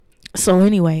So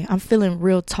anyway, I'm feeling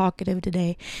real talkative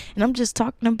today, and I'm just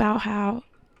talking about how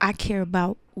I care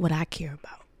about what I care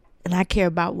about, and I care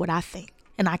about what I think,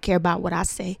 and I care about what I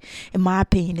say, and my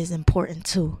opinion is important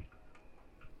too.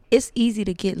 It's easy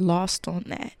to get lost on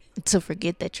that, to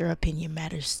forget that your opinion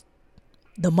matters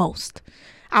the most.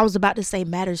 I was about to say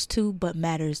matters too, but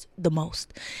matters the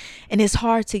most. And it's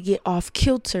hard to get off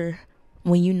kilter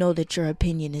when you know that your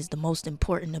opinion is the most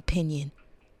important opinion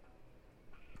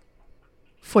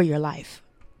for your life.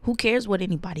 Who cares what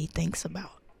anybody thinks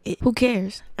about it? Who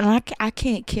cares? And I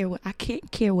can't care what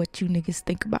you niggas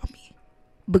think about me,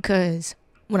 because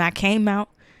when I came out,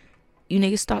 you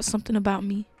niggas thought something about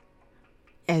me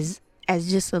as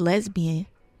just a lesbian.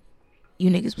 You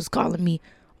niggas was calling me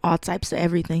all types of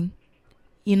everything.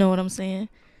 You know what I'm saying?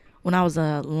 When I was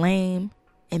a lame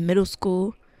in middle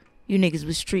school, you niggas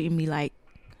was treating me like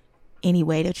any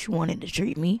way that you wanted to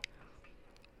treat me.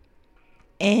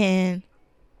 And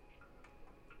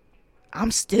I'm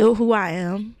still who I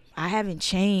am. I haven't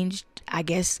changed. I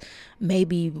guess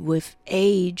maybe with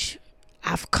age,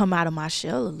 I've come out of my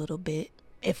shell a little bit.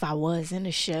 If I was in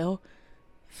a shell,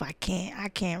 I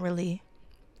can't really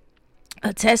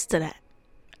attest to that.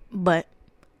 But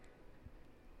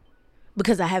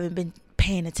because I haven't been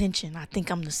paying attention, I think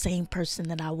I'm the same person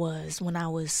that I was when I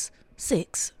was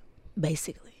 6,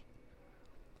 basically.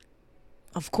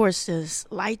 Of course, there's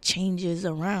light changes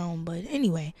around, but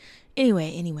anyway. I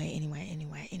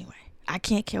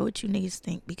can't care what you niggas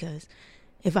think, because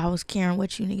if I was caring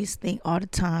what you niggas think all the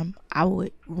time, I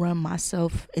would run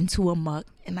myself into a muck,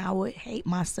 and I would hate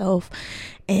myself,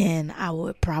 and I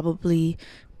would probably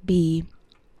be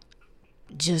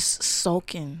just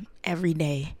sulking every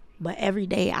day. But every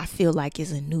day I feel like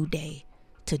is a new day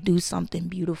to do something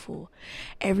beautiful.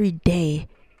 Every day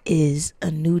is a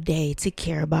new day to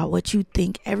care about what you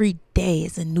think. Every day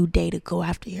is a new day to go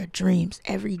after your dreams.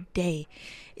 Every day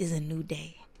is a new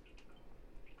day.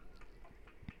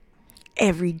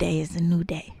 Every day is a new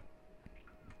day.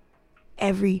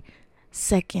 Every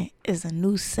second is a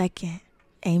new second.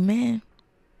 Amen.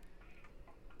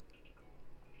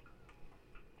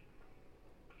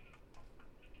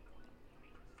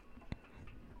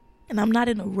 And I'm not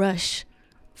in a rush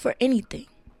for anything.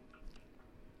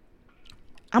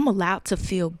 I'm allowed to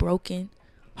feel broken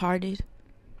hearted.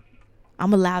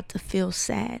 I'm allowed to feel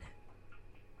sad.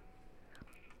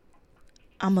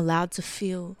 I'm allowed to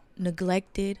feel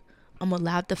neglected. I'm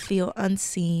allowed to feel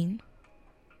unseen.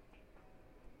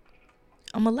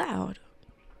 I'm allowed.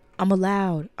 I'm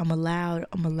allowed. I'm allowed.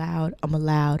 I'm allowed. I'm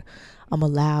allowed. I'm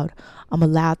allowed. I'm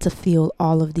allowed to feel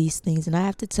all of these things. And I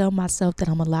have to tell myself that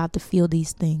I'm allowed to feel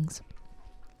these things.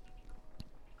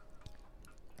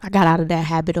 I got out of that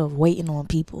habit of waiting on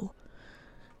people.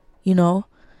 You know,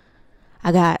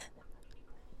 I got,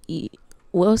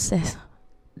 Will says,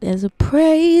 there's a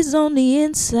praise on the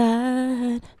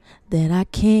inside that I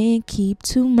can't keep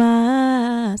to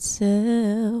myself.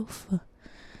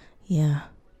 Yeah,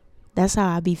 that's how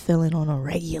I be feeling on a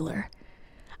regular.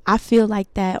 I feel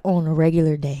like that on a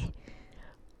regular day.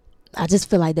 I just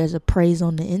feel like there's a praise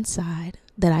on the inside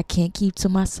that I can't keep to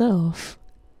myself.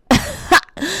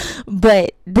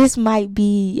 But I might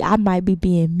be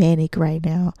being manic right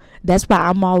now. That's why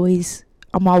I'm always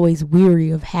weary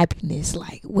of happiness.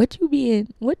 Like, what you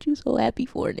so happy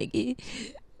for, nigga?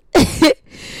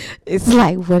 It's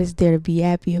like, what is there to be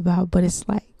happy about? But it's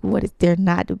like, what is there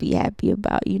not to be happy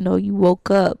about? You know, you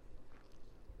woke up,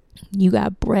 you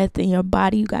got breath in your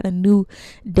body, you got a new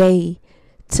day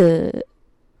to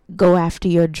go after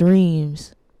your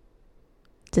dreams,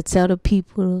 to tell the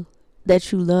people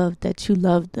that you love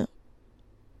them,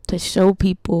 to show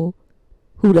people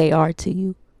who they are to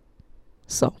you.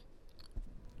 So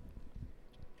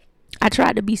I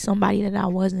tried to be somebody that I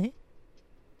wasn't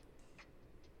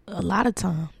a lot of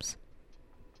times.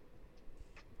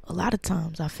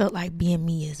 I felt like being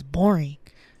me is boring.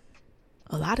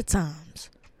 A lot of times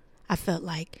I felt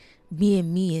like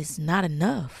being me is not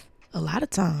enough. A lot of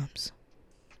times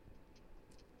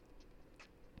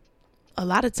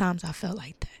I felt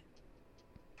like that.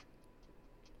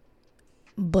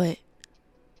 But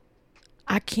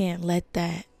I can't let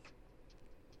that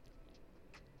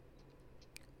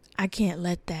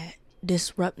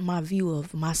disrupt my view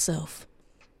of myself.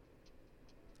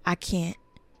 I can't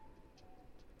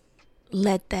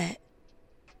let that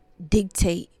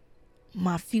dictate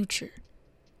my future,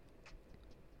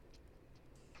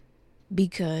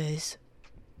 because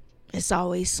it's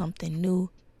always something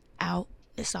new out.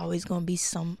 It's always gonna be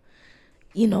some,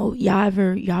 y'all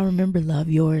remember Love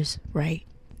Yours, right?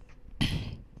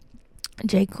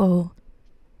 J. Cole,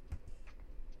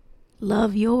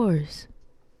 Love Yours.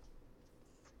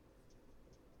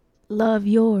 love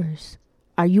yours?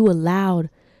 Are you allowed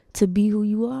to be who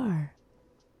you are?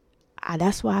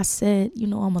 That's why I said,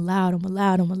 I'm allowed, I'm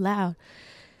allowed, I'm allowed.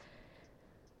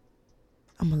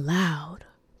 I'm allowed.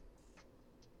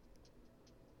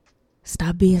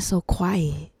 Stop being so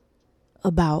quiet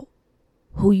about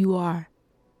who you are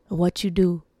and what you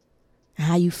do and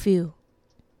how you feel.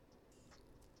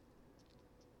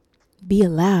 Be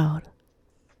allowed.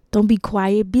 Don't be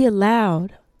quiet. Be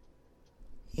allowed.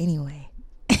 Anyway.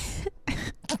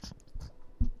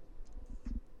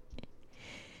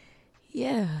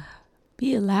 Yeah.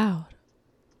 Be allowed.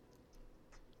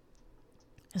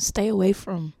 And stay away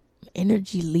from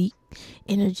energy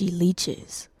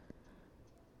leeches.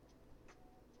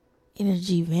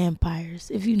 Energy vampires.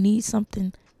 If you need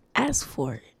something, ask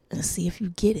for it and see if you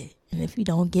get it. And if you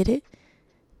don't get it,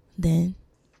 then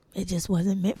it just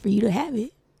wasn't meant for you to have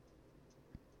it.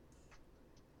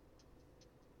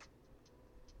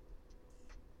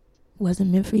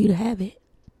 Wasn't meant for you to have it.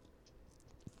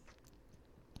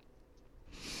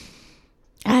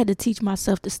 I had to teach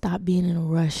myself to stop being in a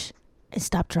rush and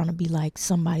stop trying to be like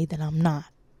somebody that I'm not.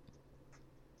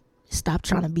 Stop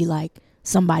trying to be like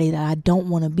somebody that I don't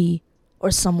want to be or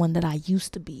someone that I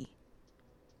used to be.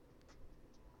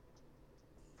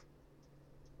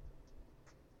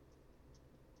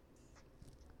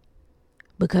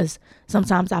 Because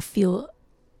sometimes I feel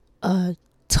a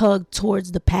tug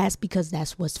towards the past because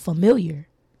that's what's familiar.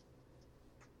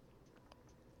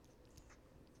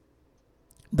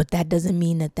 But that doesn't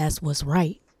mean that that's what's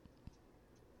right.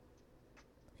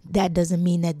 That doesn't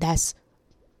mean that that's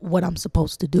what I'm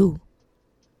supposed to do.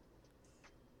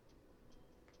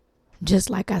 Just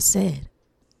like I said,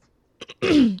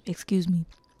 excuse me,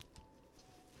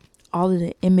 all of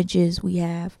the images we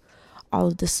have, all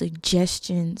of the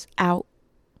suggestions out,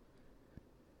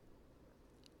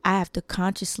 I have to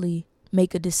consciously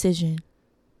make a decision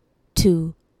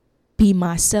to be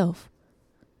myself,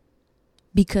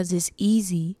 because it's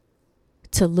easy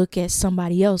to look at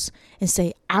somebody else and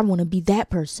say, I want to be that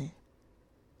person.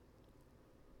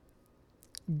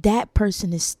 That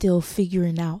person is still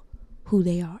figuring out who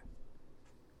they are.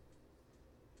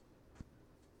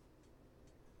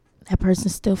 That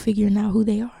person's still figuring out who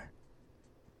they are.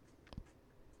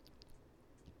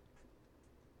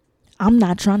 I'm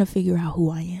not trying to figure out who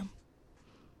I am.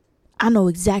 I know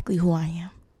exactly who I am.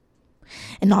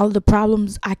 And all of the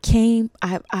problems I came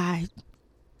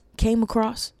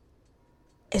across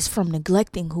is from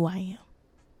neglecting who I am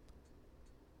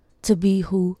to be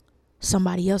who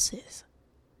somebody else is.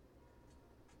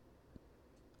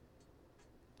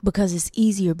 Because it's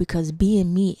easier, because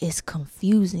being me is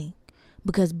confusing.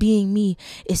 Because being me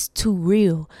is too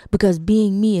real. Because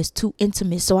being me is too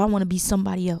intimate. So I want to be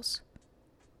somebody else.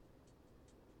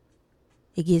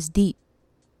 It gets deep.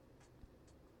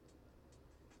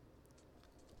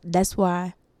 That's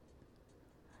why,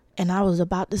 and I was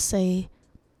about to say,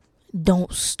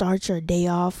 don't start your day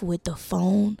off with the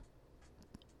phone.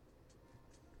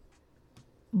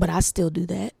 But I still do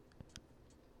that.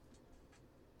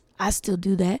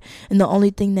 And the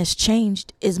only thing that's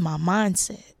changed is my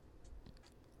mindset.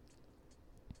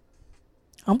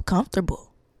 I'm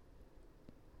comfortable.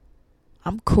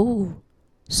 I'm cool.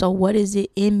 So what is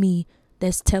it in me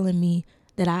that's telling me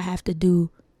that I have to do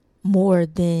more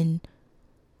than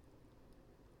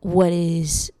what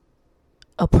is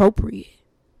appropriate?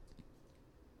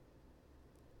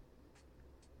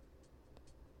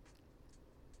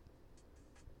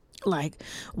 Like,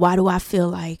 why do I feel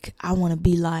like I want to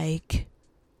be like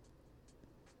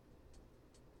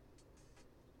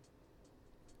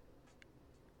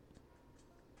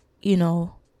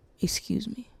excuse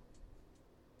me.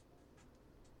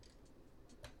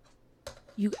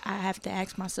 I have to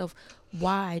ask myself,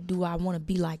 why do I want to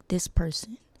be like this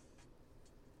person?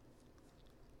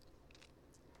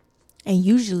 And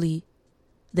usually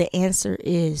the answer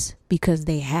is because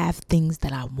they have things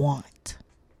that I want.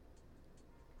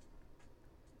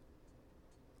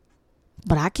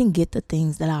 But I can get the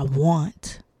things that I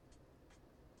want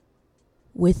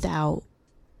without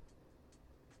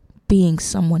being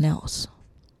someone else.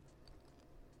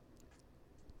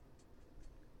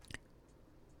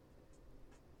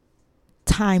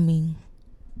 Timing.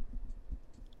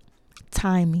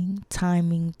 Timing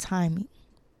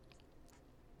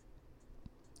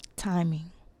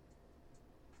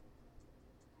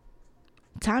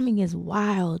is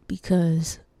wild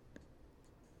because,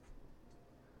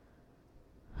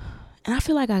 and I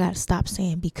feel like I gotta stop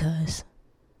saying because,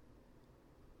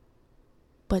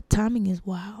 but timing is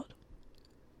wild.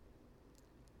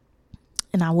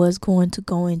 And I was going to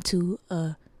go into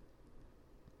a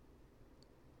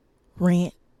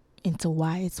rant into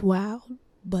why it's wild,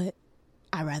 but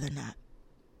I'd rather not.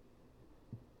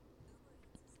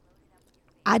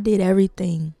 I did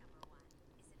everything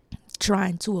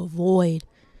trying to avoid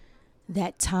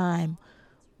that time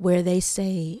where they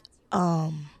say,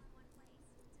 I'm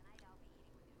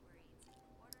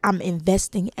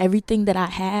investing everything that I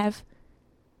have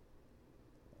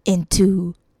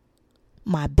into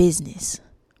my business.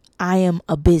 I am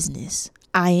a business.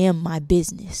 I am my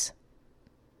business.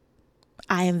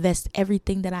 I invest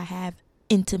everything that I have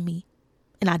into me,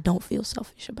 and I don't feel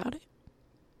selfish about it.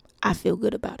 I feel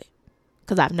good about it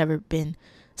because I've never been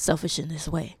selfish in this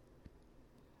way.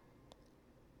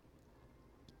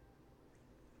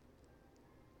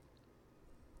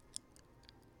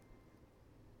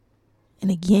 And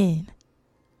again,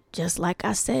 just like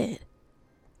I said,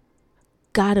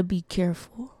 gotta be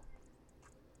careful.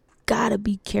 Gotta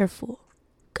be careful.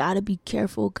 Gotta be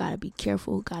careful. Gotta be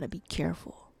careful. Gotta be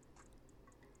careful.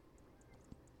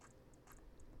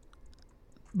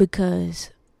 Because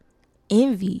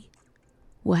envy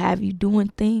will have you doing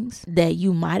things that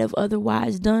you might have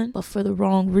otherwise done, but for the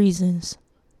wrong reasons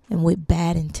and with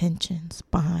bad intentions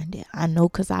behind it. I know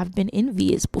because I've been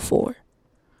envious before.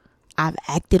 I've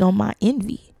acted on my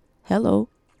envy. Hello.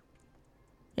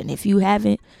 And if you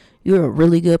haven't, you're a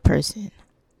really good person.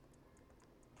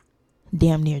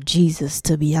 Damn near Jesus,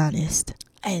 to be honest.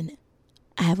 And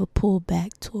I have a pull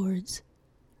back towards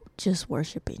just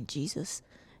worshiping Jesus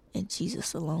and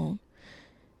Jesus alone.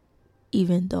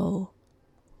 Even though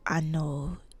I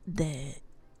know that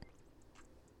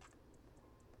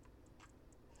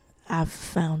I've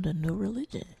found a new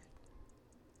religion.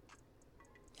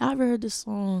 Y'all ever heard the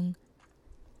song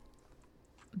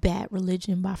Bad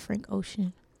Religion by Frank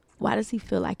Ocean? Why does he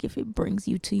feel like if it brings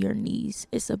you to your knees,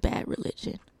 it's a bad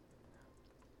religion?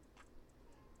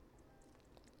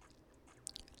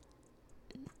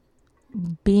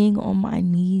 Being on my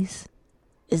knees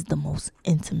is the most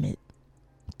intimate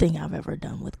thing I've ever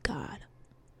done with God.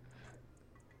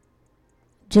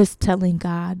 Just telling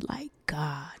God, like,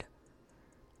 God,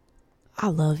 I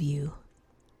love you.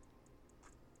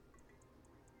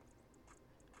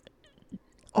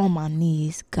 On my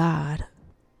knees, God,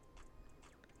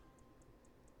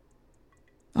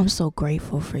 I'm so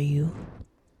grateful for you.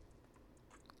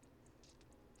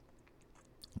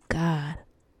 God,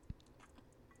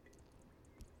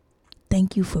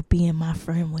 thank you for being my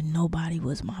friend when nobody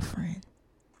was my friend.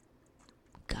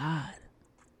 God,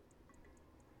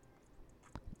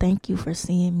 thank you for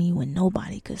seeing me when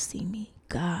nobody could see me.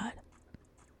 God,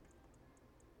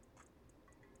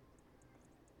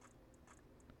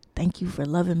 thank you for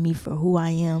loving me for who I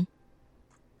am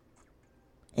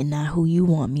and not who you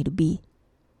want me to be.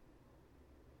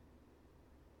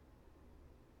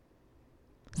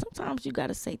 Sometimes you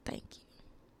gotta say thank you.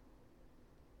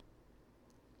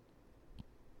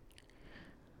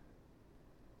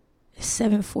 It's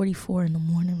 7:44 in the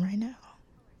morning right now.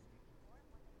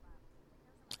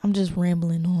 I'm just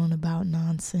rambling on about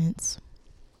nonsense.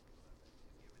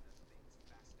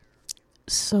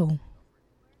 So,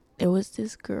 there was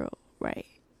this girl, right?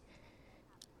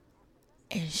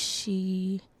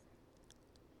 And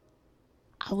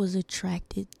I was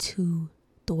attracted to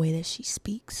the way that she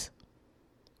speaks.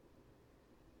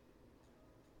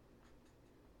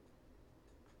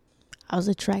 I was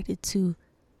attracted to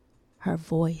her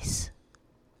voice.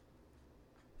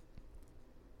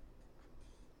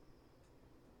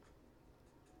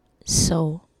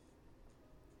 So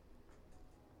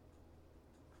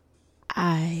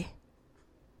I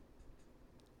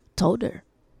told her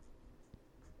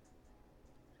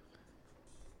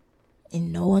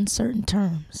in no uncertain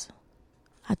terms.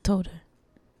 I told her,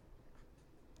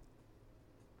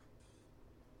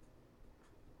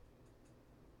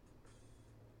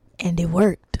 and it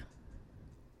worked.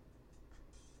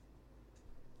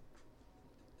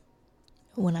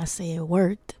 When I say it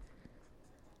worked,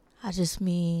 I just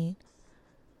mean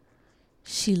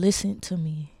she listened to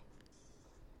me.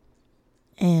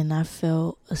 And I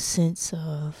felt a sense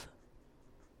of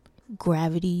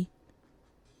gravity,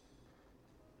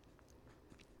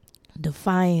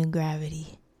 defying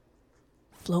gravity,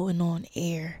 floating on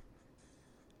air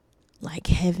like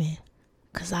heaven.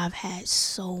 Because I've had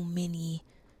so many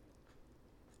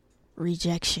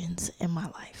rejections in my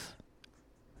life.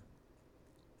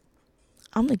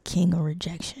 I'm the king of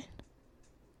rejection.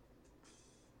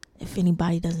 If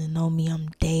anybody doesn't know me, I'm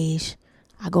Dej.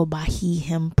 I go by he,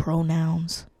 him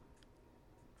pronouns.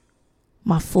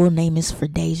 My full name is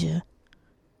Fredasia.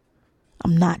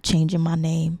 I'm not changing my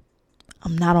name.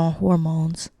 I'm not on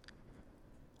hormones.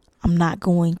 I'm not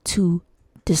going to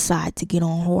decide to get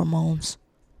on hormones.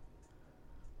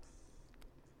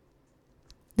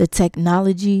 The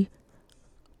technology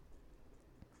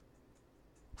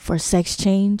for sex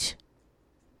change,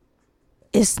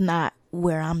 it's not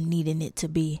where I'm needing it to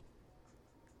be.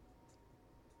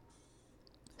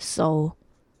 So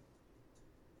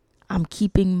I'm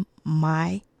keeping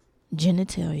my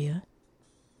genitalia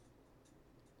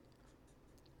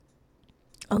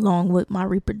along with my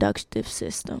reproductive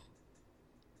system.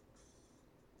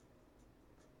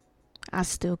 I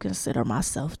still consider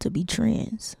myself to be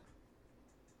trans.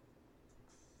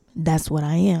 That's what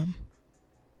I am.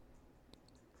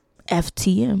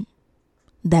 FTM.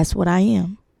 That's what I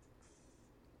am.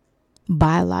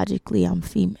 Biologically, I'm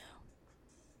female.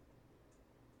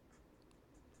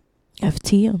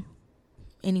 FTM.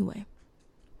 Anyway,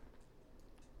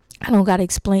 I don't got to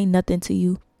explain nothing to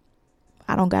you.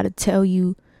 I don't got to tell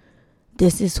you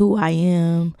this is who I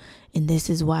am and this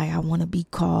is why I want to be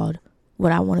called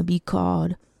what I want to be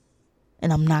called.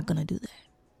 And I'm not going to do that.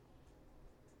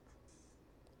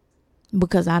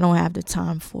 Because I don't have the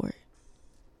time for it.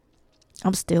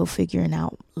 I'm still figuring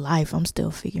out life. I'm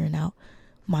still figuring out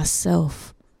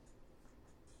myself.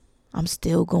 I'm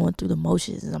still going through the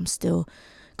motions. I'm still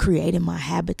creating my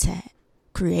habitat,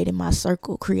 creating my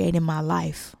circle, creating my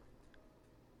life.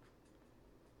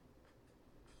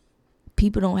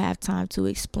 People don't have time to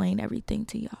explain everything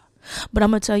to y'all. But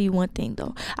I'm going to tell you one thing,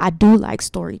 though. I do like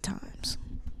story times.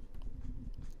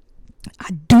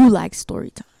 I do like story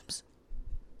times.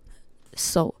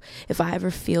 So if I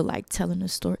ever feel like telling a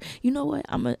story, you know what?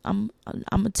 I'm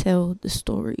gonna tell the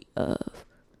story of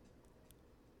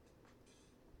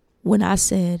when I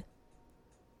said,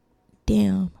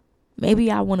 damn, maybe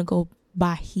I want to go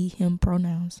by he, him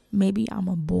pronouns. Maybe I'm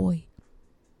a boy.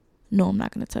 No, I'm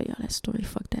not going to tell y'all that story.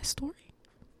 Fuck that story.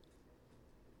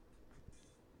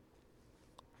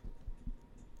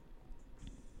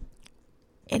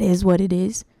 It is what it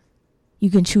is. You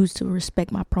can choose to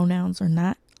respect my pronouns or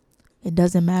not. It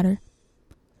doesn't matter.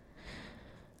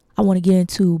 I want to get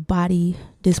into body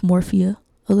dysmorphia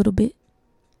a little bit.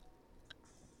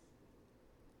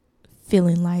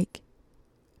 Feeling like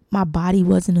my body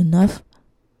wasn't enough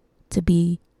to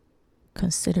be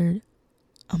considered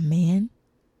a man.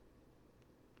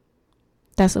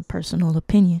 That's a personal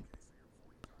opinion.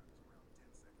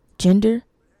 Gender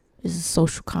is a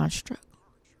social construct.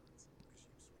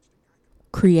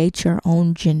 Create your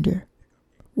own gender.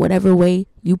 Whatever way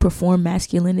you perform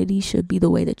masculinity should be the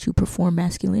way that you perform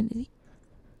masculinity.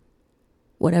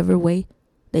 Whatever way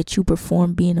that you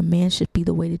perform being a man should be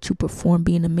the way that you perform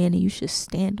being a man, and you should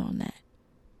stand on that.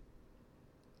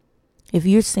 If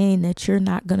you're saying that you're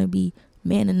not going to be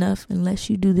man enough unless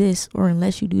you do this or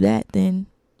unless you do that, then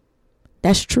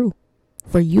that's true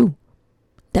for you.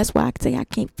 That's why I say I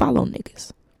can't follow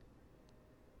niggas.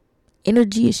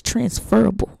 Energy is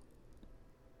transferable.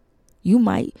 You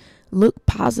might look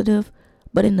positive,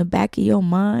 but in the back of your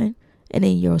mind and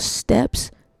in your steps,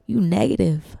 you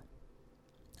negative.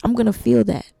 I'm going to feel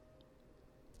that.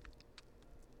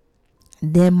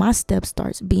 Then my step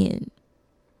starts being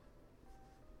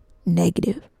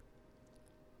negative.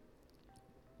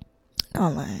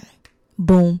 I'm like,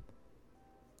 boom.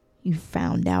 You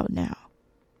found out now.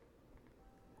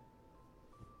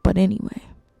 But anyway.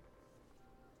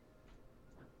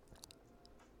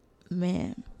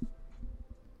 Man.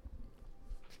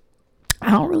 I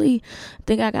don't really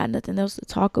think I got nothing else to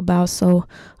talk about, so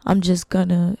I'm just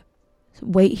gonna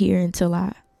wait here until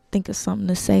I think of something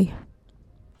to say.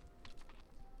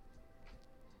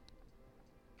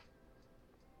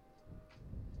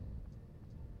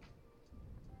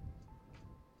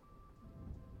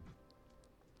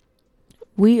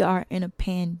 We are in a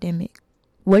pandemic.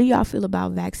 What do y'all feel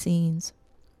about vaccines?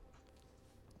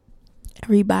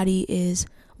 Everybody is,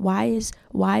 why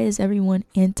is everyone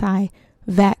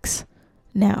anti-vax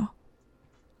now?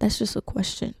 That's just a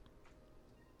question.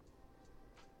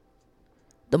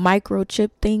 The microchip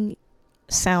thing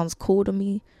sounds cool to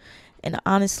me. And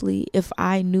honestly, if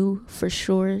I knew for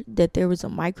sure that there was a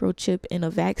microchip in a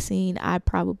vaccine, I'd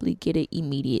probably get it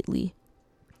immediately.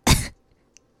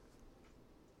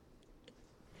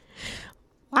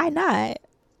 Why not?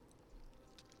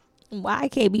 Why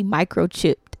can't it be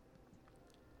microchipped?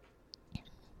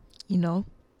 You know?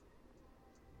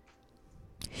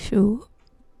 Shoot.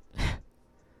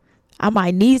 I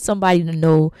might need somebody to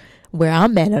know where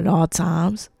I'm at all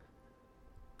times.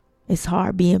 It's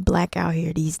hard being black out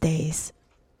here these days.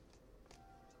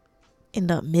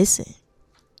 End up missing.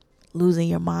 Losing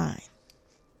your mind.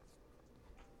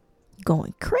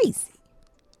 Going crazy.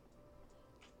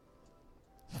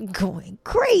 Going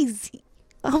crazy.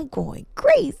 I'm going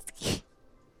crazy.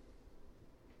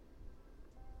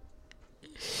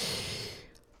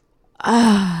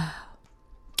 I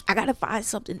gotta find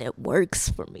something that works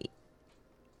for me.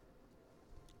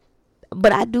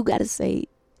 But I do gotta say,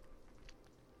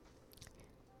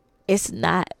 it's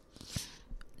not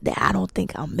that I don't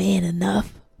think I'm man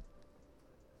enough.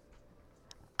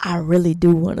 I really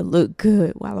do want to look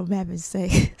good while I'm having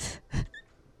sex.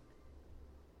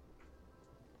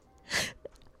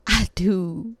 I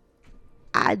do.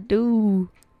 I do.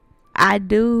 I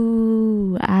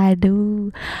do. I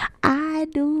do. I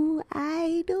do.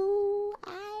 I do.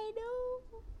 I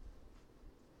do.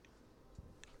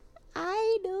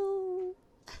 I do.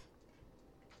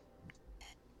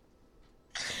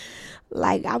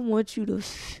 Like, I want you to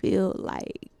feel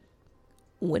like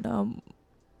when I'm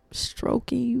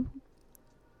stroking you,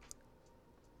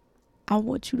 I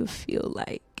want you to feel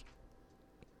like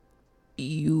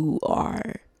you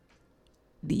are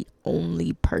the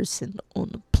only person on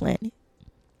the planet.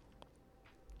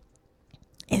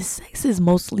 And sex is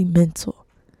mostly mental.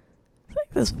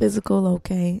 Sex is physical,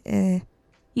 okay? And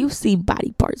you've seen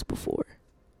body parts before.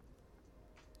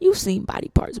 You've seen body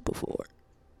parts before.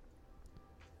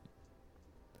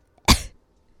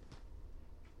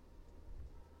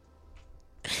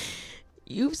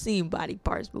 You've seen body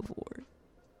parts before.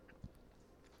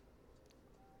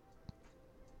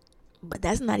 But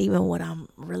that's not even what I'm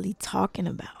really talking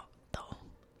about, though.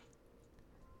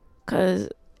 Because,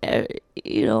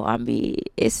 I mean,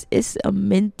 it's a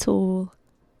mental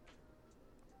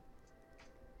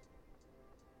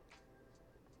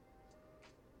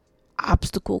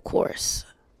obstacle course.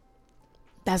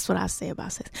 That's what I say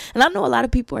about sex. And I know a lot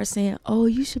of people are saying, oh,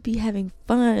 you should be having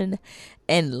fun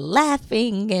and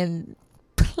laughing and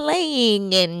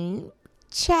playing and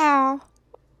chow.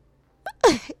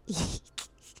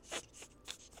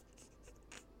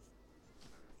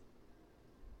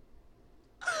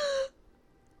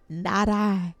 Not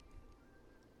I.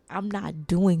 I'm not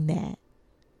doing that.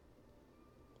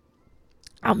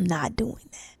 I'm not doing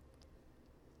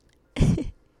that.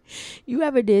 You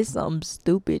ever did something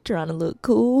stupid trying to look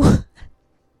cool?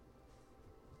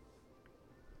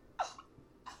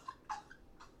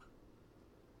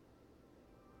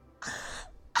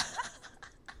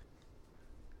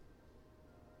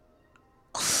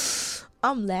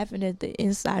 I'm laughing at the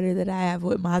insider that I have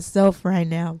with myself right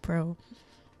now, bro.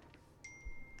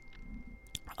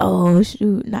 Oh,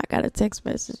 shoot. Not got a text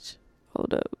message.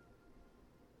 Hold up.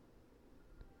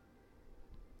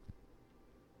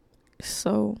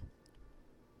 So,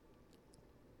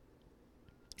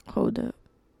 hold up.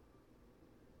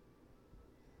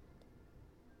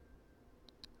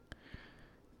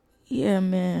 Yeah,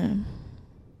 man.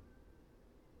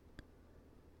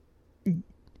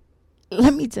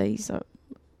 Let me tell you something.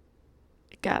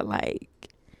 Got like,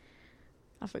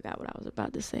 I forgot what I was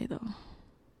about to say, though.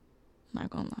 Not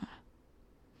gonna lie.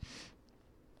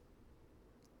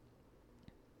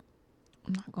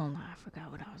 I'm not gonna lie. I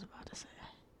forgot what I was about to say.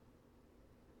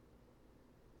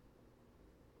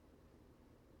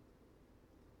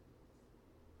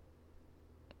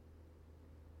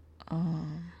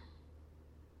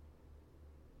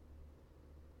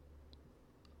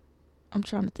 I'm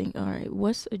trying to think. All right,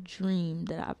 what's a dream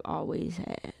that I've always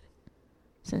had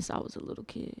since I was a little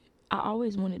kid? I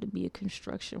always wanted to be a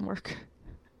construction worker.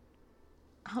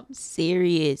 I'm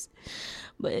serious.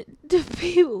 But the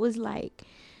people was like,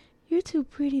 you're too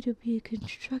pretty to be a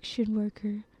construction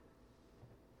worker.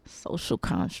 Social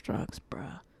constructs,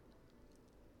 bruh.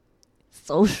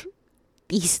 Social,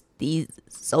 these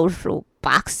social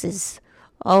boxes.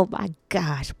 Oh my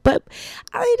gosh. But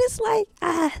I mean, it's like,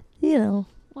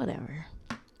 whatever.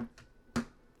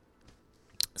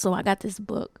 So I got this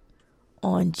book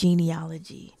on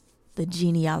genealogy, the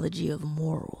genealogy of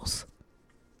morals.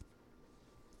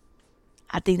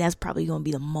 I think that's probably going to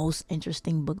be the most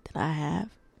interesting book that I have.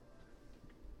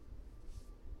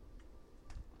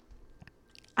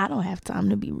 I don't have time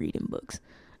to be reading books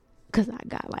because I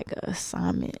got like an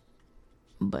assignment.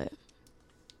 But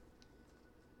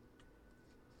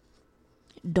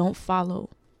don't follow.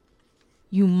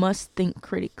 You must think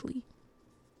critically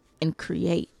and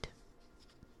create.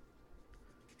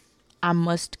 I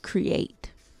must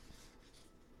create.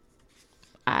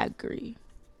 I agree.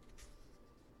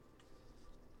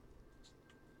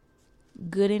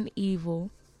 Good and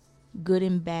evil, good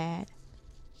and bad.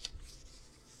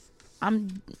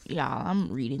 I'm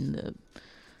reading the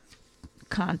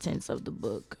contents of the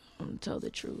book, to tell the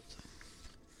truth.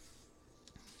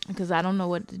 Because I don't know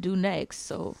what to do next,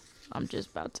 so I'm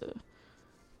just about to.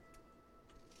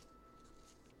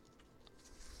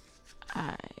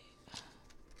 I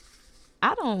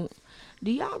don't.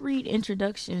 Do y'all read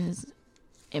introductions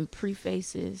and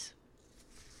prefaces?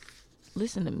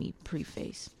 Listen to me,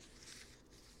 prefaces.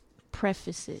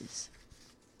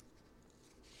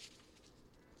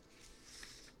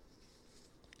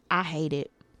 I hate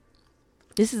it.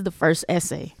 This is the first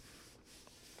essay.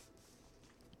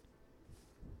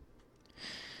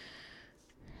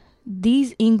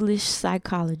 These English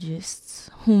psychologists,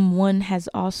 whom one has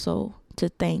also to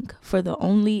thank for the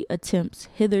only attempts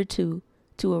hitherto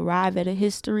to arrive at a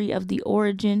history of the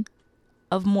origin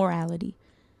of morality,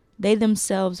 they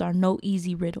themselves are no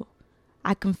easy riddle.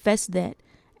 I confess that,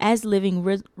 as living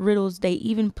riddles, they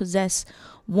even possess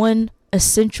one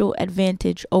essential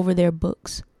advantage over their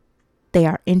books. They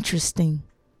are interesting.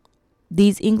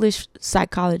 These English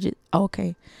psychologists,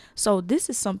 okay, so this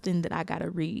is something that I gotta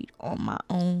read on my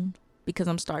own because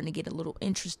I'm starting to get a little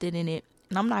interested in it,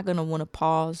 and I'm not gonna want to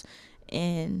pause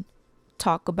and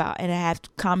talk about and have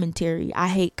commentary. I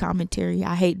hate commentary.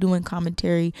 I hate doing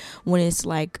commentary when it's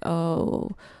like the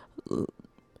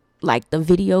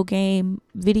video game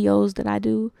videos that I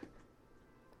do.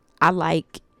 I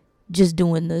like just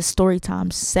doing the story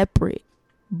time separate,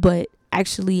 but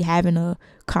actually having a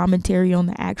commentary on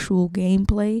the actual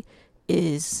gameplay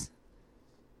it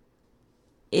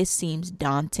seems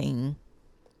daunting.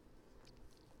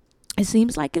 It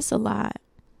seems like it's a lot.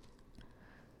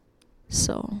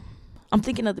 So I'm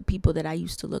thinking of the people that I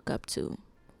used to look up to.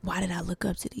 Why did I look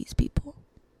up to these people?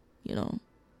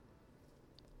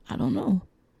 I don't know.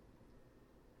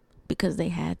 Because they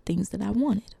had things that I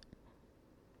wanted.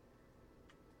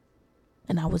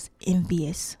 And I was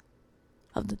envious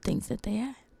of the things that they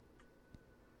had.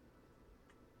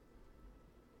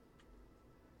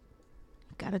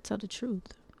 You gotta tell the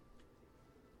truth.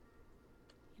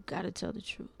 You gotta tell the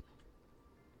truth.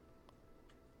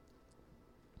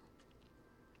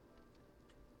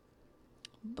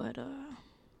 But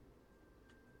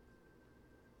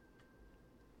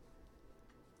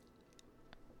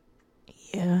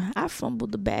yeah, I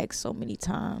fumbled the bag so many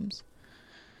times.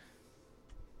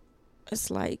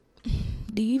 It's like,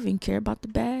 do you even care about the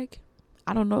bag?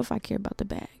 I don't know if I care about the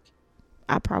bag.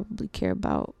 I probably care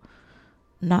about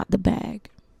not the bag.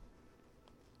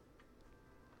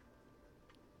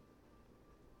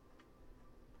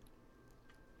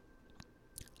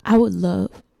 I would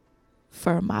love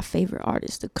for my favorite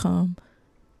artist to come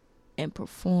and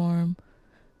perform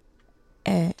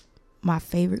at my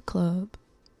favorite club.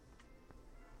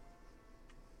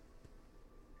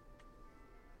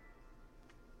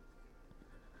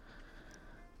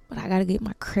 But I gotta get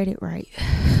my credit right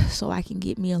so I can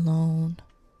get me a loan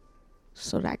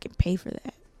so that I can pay for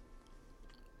that.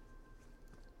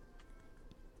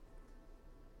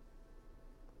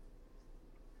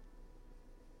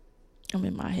 I'm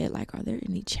in my head like, are there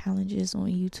any challenges on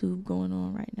YouTube going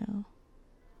on right now?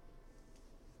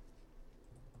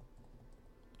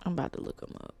 I'm about to look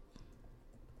them up.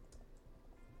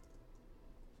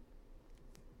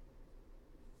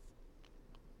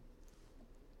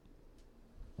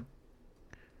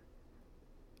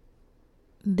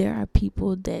 There are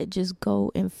people that just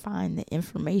go and find the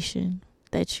information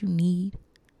that you need,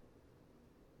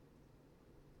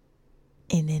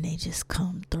 and then they just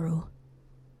come through.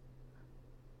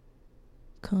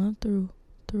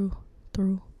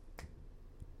 Through.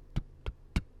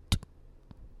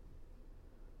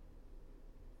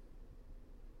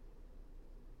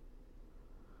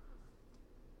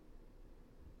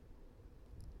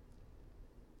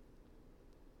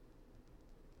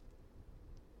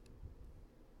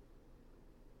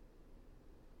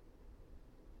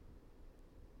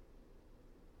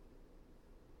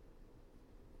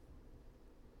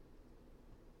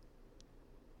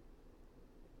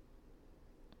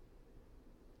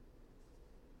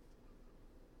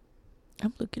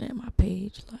 I'm looking at my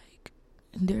page like,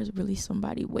 there's really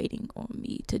somebody waiting on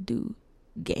me to do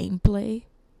gameplay.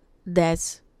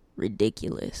 That's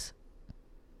ridiculous.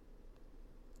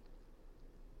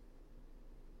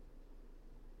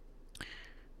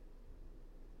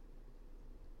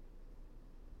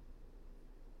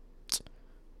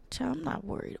 Child, I'm not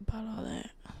worried about all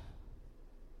that.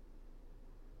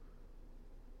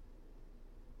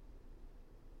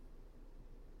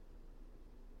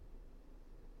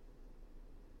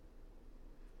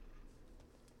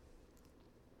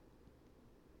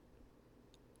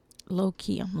 Low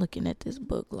key, I'm looking at this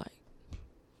book like,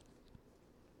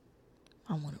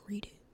 I want to read it.